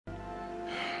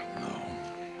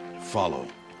Follow.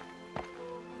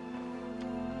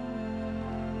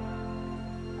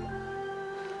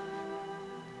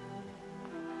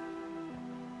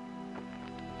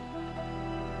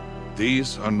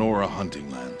 These are Nora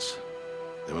hunting lands.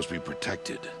 They must be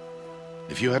protected.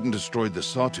 If you hadn't destroyed the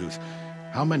Sawtooth,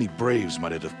 how many Braves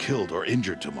might it have killed or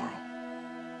injured tomorrow?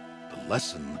 The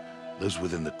lesson lives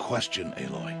within the question,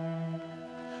 Aloy.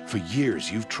 For years,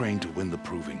 you've trained to win the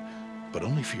Proving, but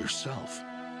only for yourself.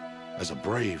 As a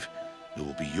Brave, it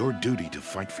will be your duty to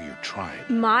fight for your tribe.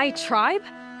 My tribe?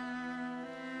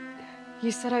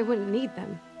 You said I wouldn't need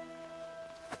them.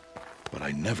 But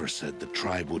I never said the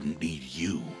tribe wouldn't need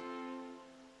you.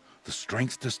 The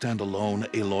strength to stand alone,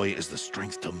 Aloy, is the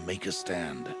strength to make a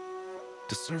stand.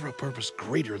 To serve a purpose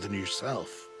greater than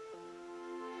yourself.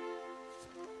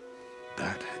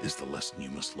 That is the lesson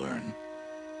you must learn.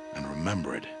 And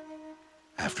remember it.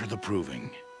 After the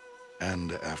Proving,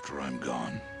 and after I'm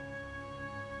gone.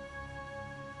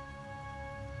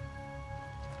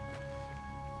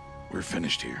 We're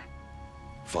finished here.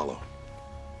 Follow.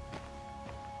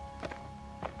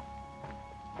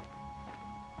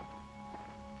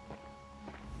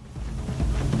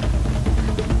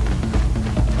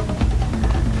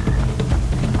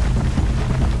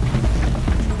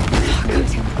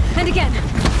 And again.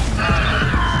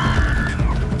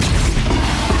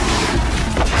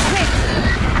 Wait.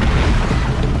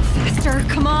 Faster,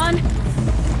 come on.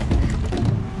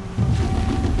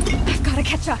 I've got to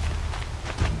catch up.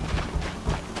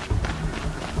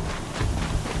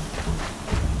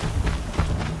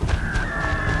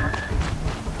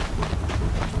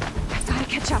 I've got to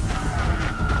catch up.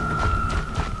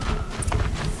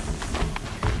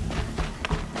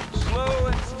 Slow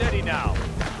and steady now.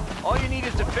 All you need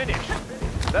is to finish.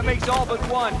 That makes all but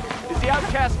one. Is the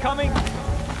outcast coming?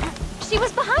 She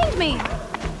was behind me.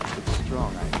 It's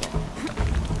strong, I thought.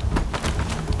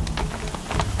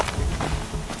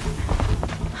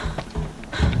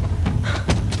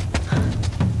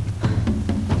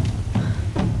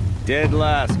 Dead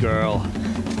last, girl.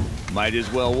 Might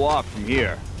as well walk from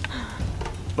here.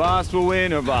 Boss will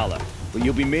win, or Vala, but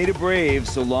you'll be made a Brave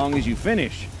so long as you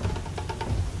finish.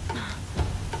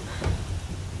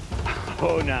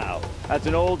 Oh, now. That's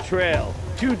an old trail.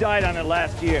 2 died on it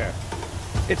last year.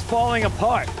 It's falling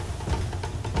apart.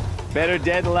 Better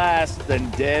dead last than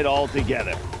dead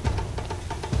altogether.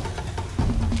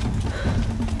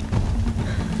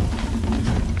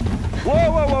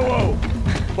 Whoa, whoa, whoa, whoa!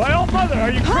 My old mother,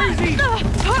 are you crazy?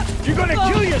 You're gonna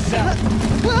kill yourself!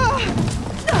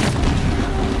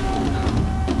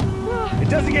 It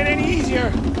doesn't get any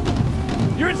easier.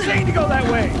 You're insane to go that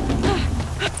way.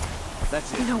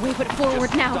 That's it. No way but forward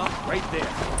Just now. stop right there.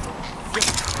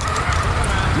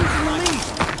 Release!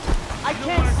 I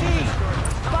can't see!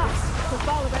 Boss, so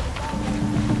follow that.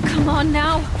 Come on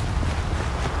now.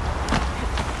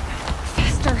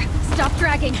 Faster. Stop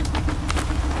dragging.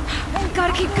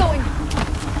 Gotta keep going.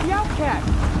 The outcast!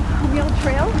 On the old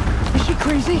trail? Is she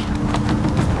crazy?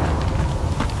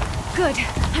 Good.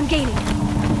 I'm gaining.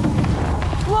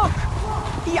 Look!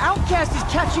 The outcast is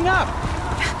catching up!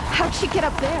 How'd she get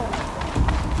up there?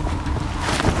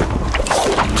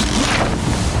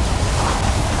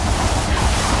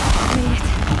 Made it.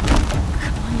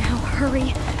 Come on now,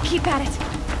 hurry. Keep at it.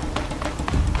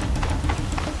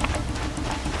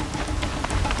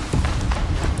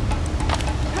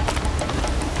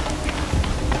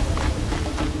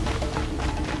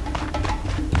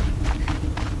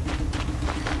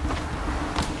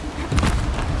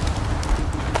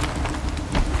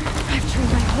 I've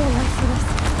trained my whole life for this.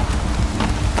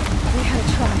 We had a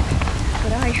tribe,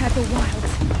 but I had the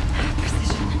wilds.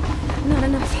 Precision. Not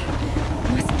enough.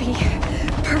 Must be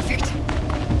perfect.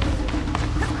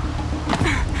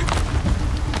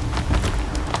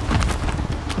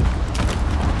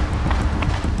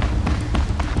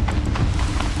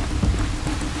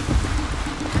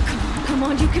 Come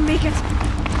on, you can make it.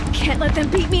 Can't let them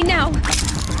beat me now.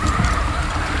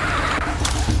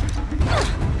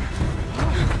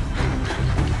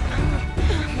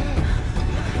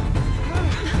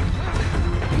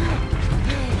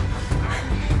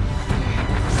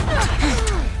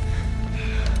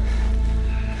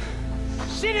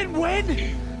 She didn't win!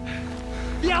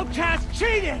 The outcast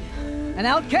cheated! An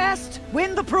outcast?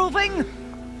 Win the Proving?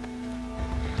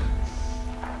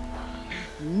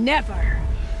 Never!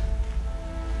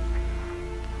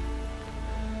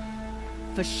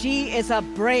 For she is a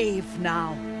Brave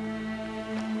now.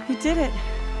 You did it.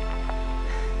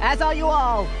 As are you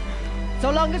all. So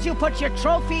long as you put your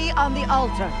trophy on the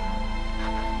altar.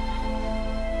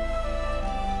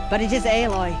 But it is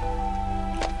Aloy.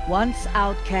 Once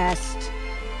outcast,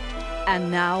 and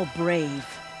now Brave.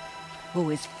 who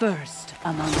is first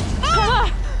among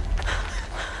us.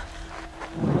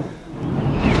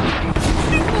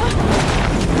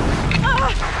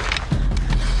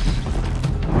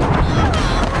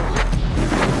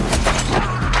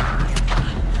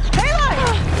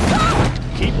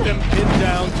 Keep them pinned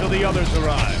down till the others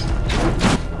arrive.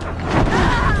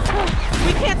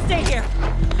 We can't stay here.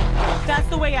 That's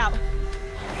the way out.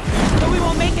 But we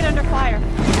won't make it under fire.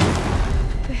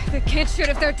 They can't shoot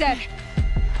if they're dead.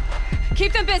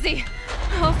 Keep them busy.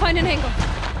 I'll find an angle.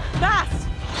 Bass!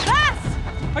 Bass!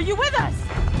 Are you with us?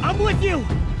 I'm with you!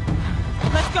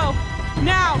 Let's go.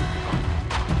 Now!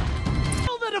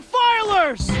 Kill the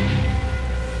defilers!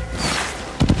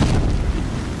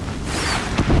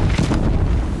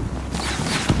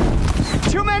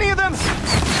 Too many of them!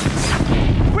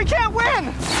 We can't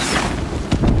win!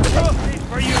 Trophy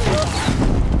for you!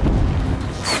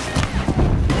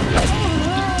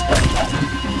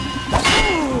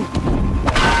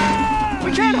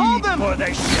 We can't hold them! For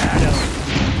the shadow!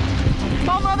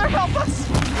 Oh, Mother, help us!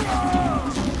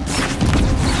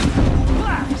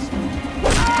 Blast!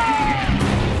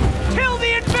 Kill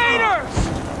the invaders!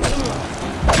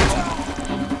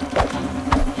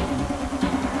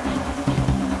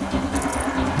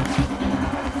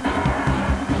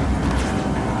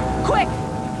 Quick!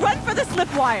 Run for the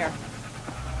slip wire!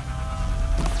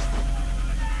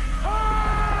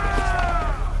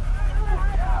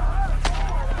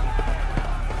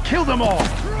 Kill them all!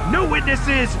 No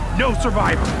witnesses, no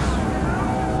survivors!